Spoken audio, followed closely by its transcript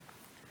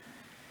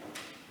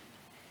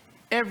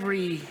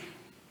Every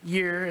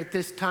year at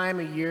this time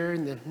of year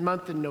in the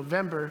month of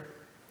November,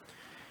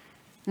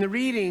 the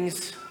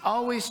readings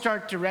always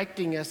start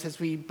directing us as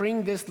we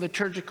bring this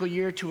liturgical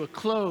year to a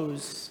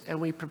close and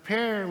we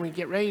prepare and we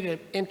get ready to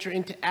enter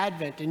into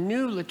Advent, a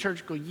new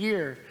liturgical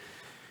year,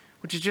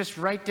 which is just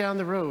right down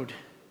the road.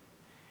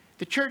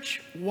 The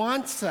church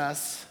wants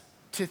us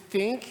to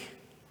think,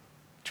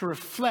 to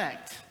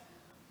reflect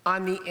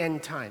on the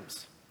end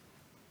times.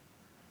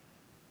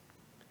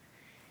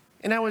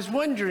 And I was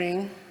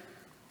wondering,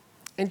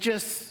 and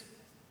just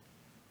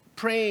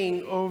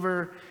praying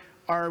over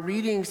our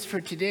readings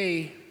for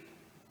today,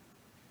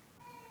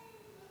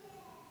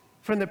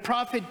 from the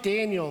prophet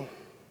Daniel,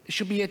 it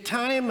shall be a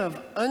time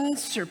of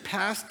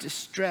unsurpassed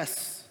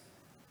distress.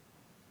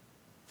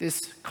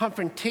 This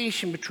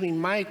confrontation between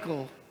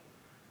Michael,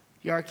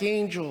 the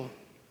archangel,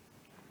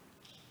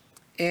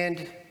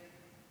 and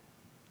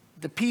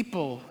the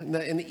people and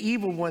the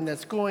evil one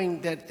that's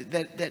going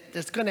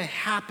to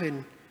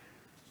happen,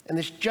 and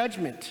this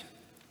judgment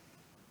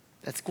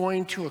that's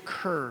going to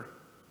occur.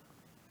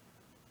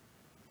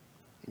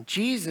 And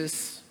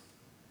Jesus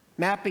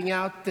mapping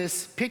out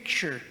this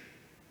picture.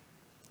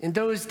 In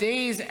those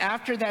days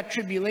after that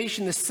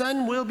tribulation, the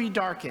sun will be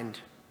darkened.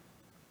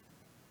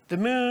 The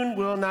moon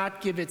will not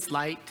give its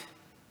light.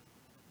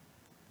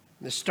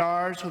 And the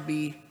stars will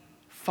be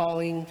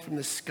falling from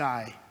the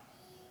sky.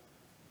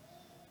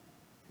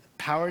 The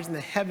powers in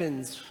the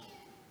heavens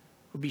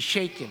will be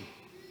shaken.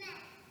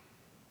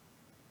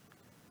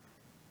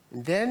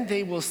 And then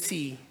they will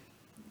see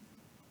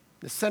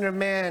the Son of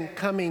Man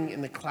coming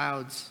in the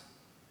clouds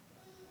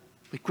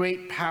with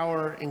great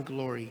power and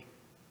glory.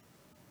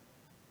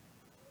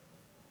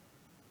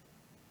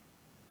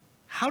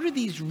 How do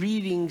these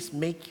readings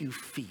make you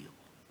feel?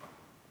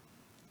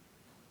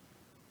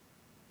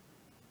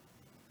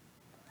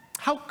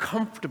 How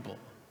comfortable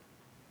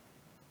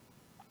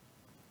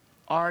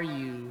are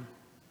you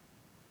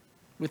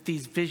with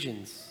these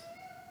visions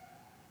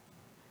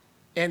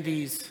and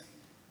this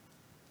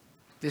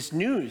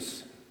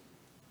news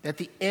that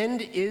the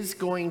end is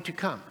going to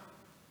come?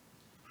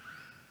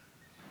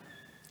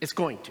 It's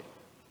going to.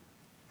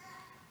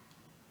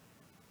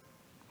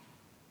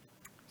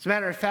 As a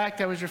matter of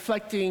fact, I was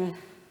reflecting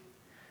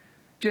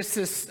just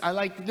this,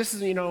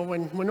 when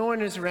no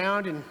one is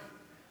around and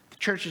the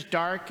church is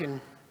dark and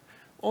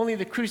only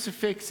the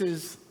crucifix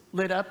is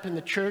lit up in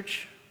the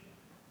church,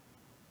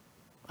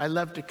 I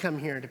love to come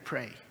here to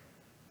pray.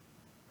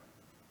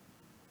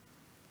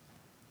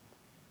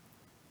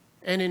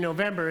 And in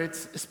November,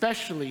 it's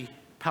especially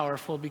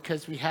powerful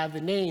because we have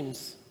the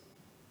names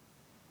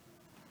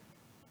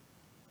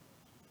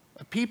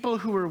of people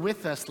who were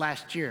with us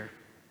last year,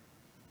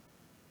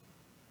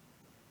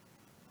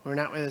 who are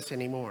not with us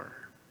anymore.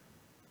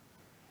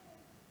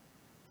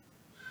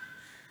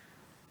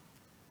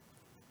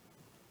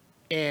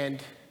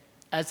 And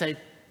as I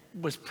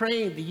was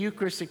praying the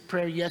Eucharistic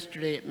prayer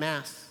yesterday at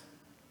Mass,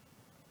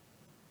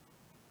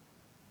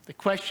 the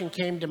question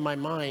came to my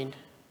mind: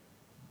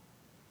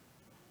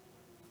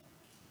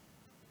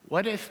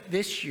 what if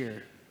this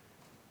year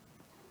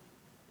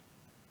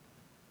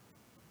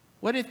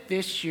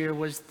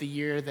was the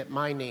year that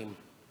my name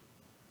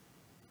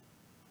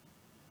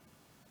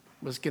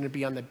was going to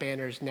be on the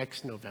banners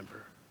next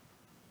November?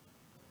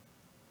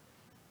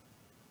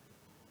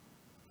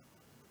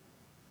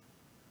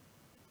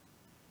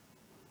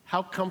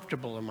 How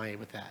comfortable am I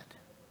with that?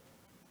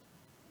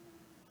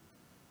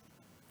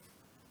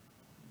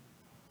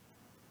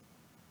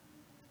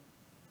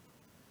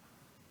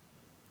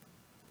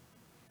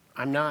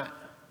 I'm not.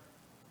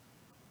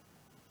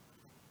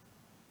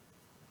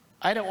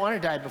 I don't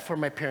want to die before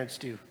my parents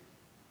do.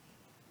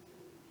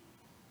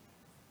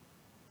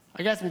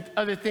 I got some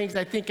other things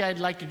I think I'd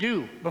like to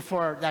do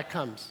before that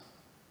comes.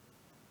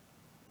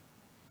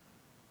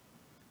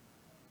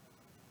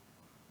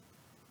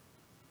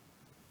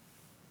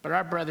 But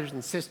our brothers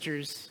and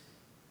sisters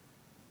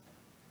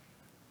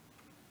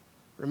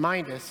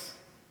remind us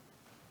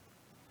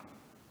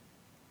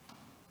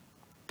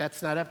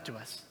that's not up to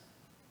us.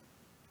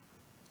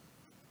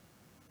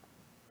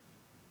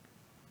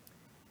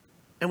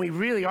 And we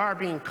really are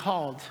being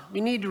called. We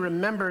need to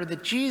remember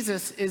that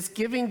Jesus is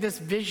giving this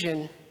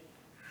vision.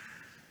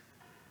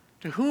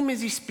 To whom is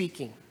he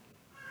speaking?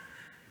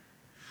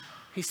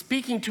 He's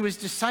speaking to his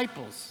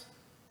disciples.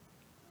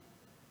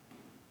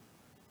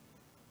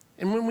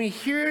 And when we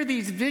hear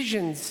these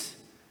visions,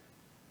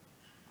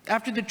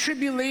 after the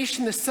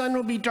tribulation, the sun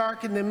will be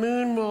dark and the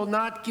moon will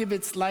not give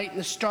its light and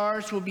the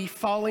stars will be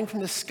falling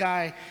from the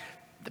sky.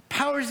 The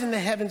powers in the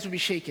heavens will be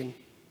shaken.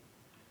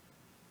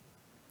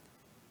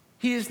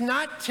 He is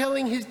not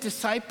telling his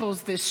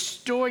disciples this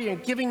story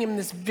and giving them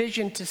this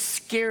vision to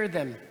scare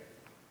them.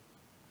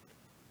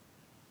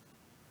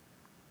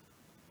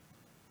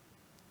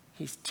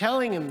 He's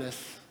telling them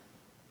this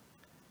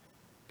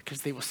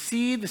because they will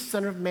see the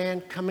Son of Man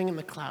coming in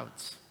the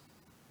clouds.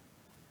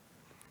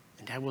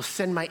 And I will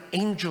send my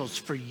angels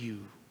for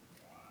you.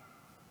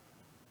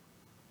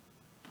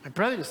 My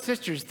brothers and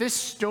sisters, this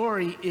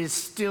story is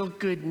still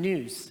good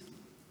news.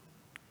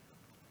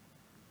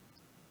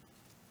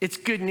 It's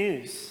good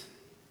news.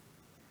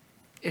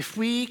 If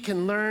we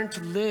can learn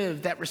to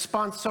live that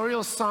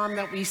responsorial psalm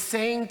that we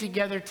sang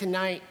together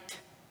tonight,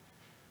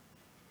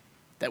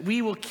 that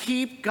we will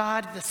keep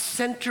God at the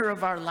center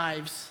of our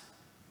lives.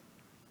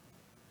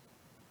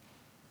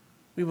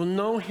 We will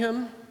know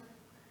him,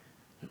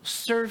 we will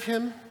serve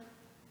him,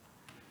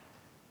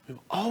 we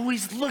will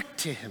always look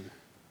to him.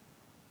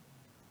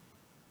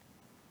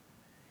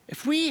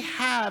 If we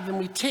have and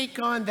we take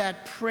on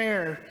that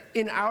prayer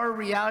in our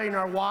reality, in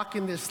our walk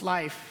in this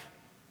life,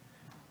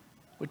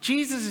 what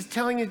Jesus is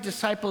telling his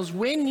disciples,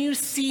 when you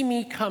see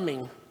me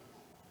coming,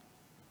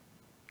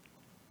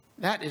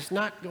 that is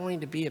not going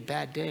to be a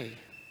bad day.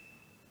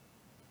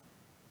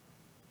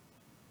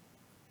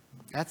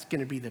 That's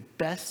going to be the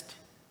best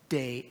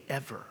day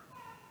ever.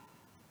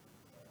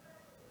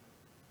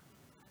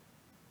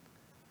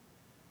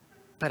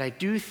 But I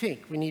do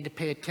think we need to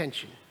pay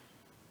attention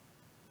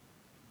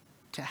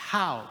to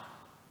how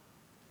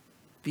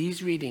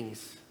these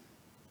readings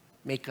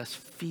make us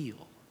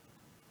feel.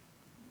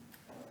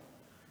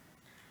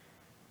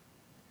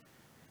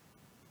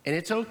 And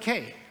it's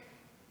okay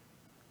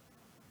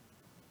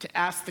to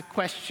ask the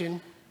question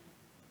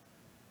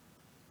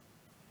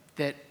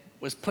that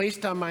was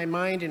placed on my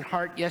mind and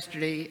heart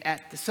yesterday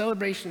at the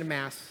celebration of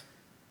Mass.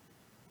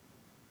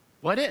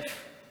 What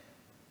if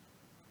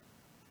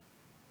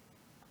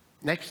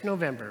next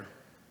November,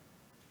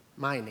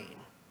 my name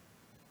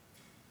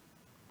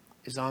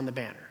is on the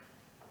banner?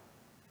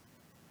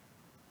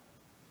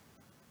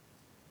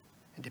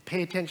 And to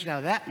pay attention to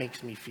how that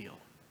makes me feel.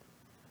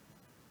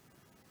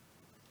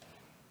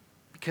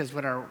 Because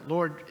what our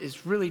Lord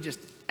is really just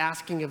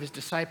asking of his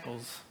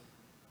disciples,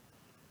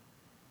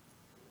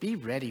 be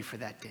ready for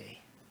that day.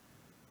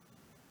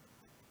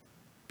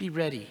 Be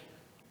ready.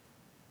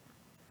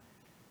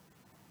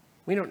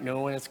 We don't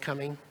know when it's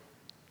coming.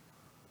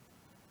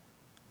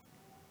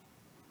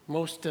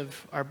 Most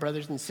of our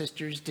brothers and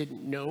sisters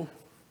didn't know.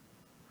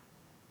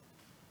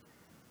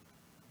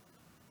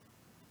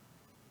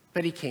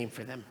 But he came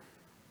for them.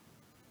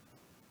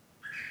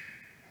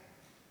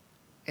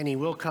 And he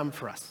will come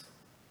for us.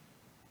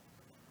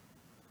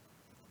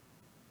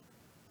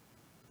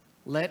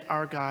 Let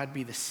our God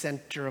be the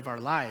center of our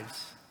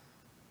lives,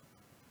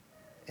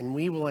 and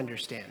we will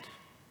understand,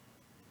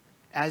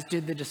 as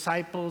did the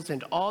disciples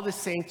and all the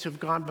saints who have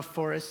gone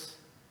before us,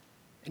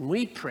 and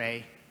we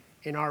pray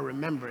in our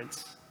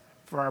remembrance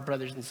for our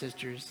brothers and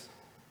sisters,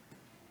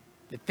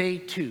 that they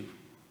too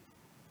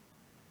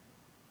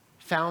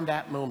found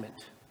that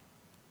moment,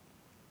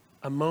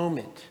 a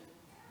moment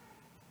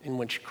in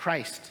which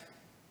Christ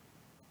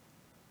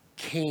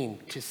came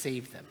to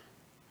save them,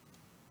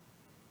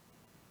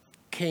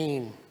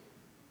 came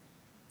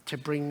to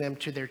bring them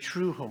to their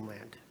true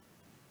homeland.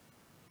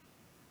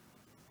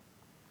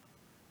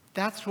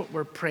 That's what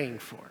we're praying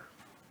for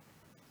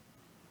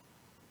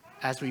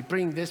as we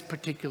bring this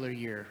particular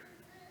year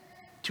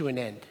to an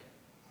end.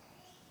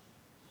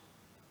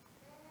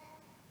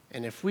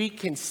 And if we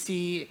can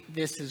see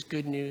this as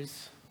good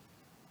news,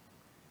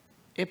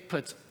 it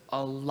puts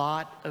a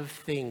lot of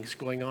things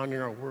going on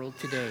in our world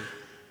today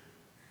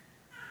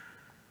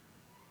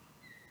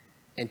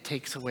and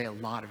takes away a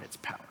lot of its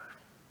power.